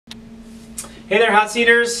Hey there, hot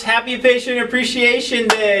seaters. Happy Patient Appreciation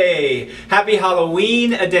Day. Happy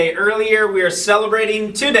Halloween a day earlier. We are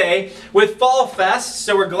celebrating today with Fall Fest,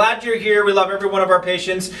 so we're glad you're here. We love every one of our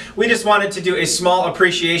patients. We just wanted to do a small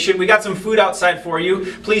appreciation. We got some food outside for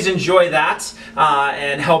you. Please enjoy that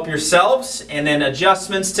and help yourselves. And then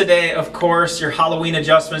adjustments today, of course, your Halloween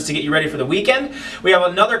adjustments to get you ready for the weekend. We have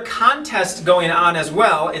another contest going on as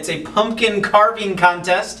well. It's a pumpkin carving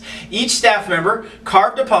contest. Each staff member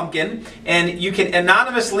carved a pumpkin, and you can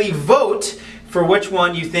anonymously vote for which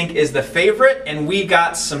one you think is the favorite, and we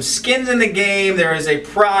got some skins in the game. There is a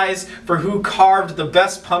prize for who carved the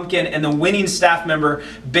best pumpkin and the winning staff member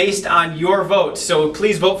based on your vote. So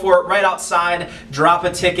please vote for it right outside, drop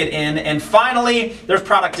a ticket in, and finally, there's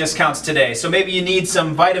product discounts today. So maybe you need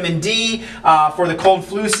some vitamin D for the cold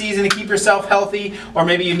flu season to keep yourself healthy, or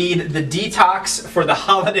maybe you need the detox for the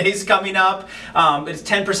holidays coming up. It's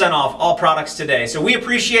 10% off all products today. So we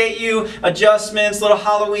appreciate you. Adjustments, little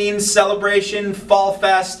Halloween celebration, Fall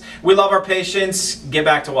Fest. We love our patients. Get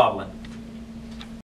back to wobbling.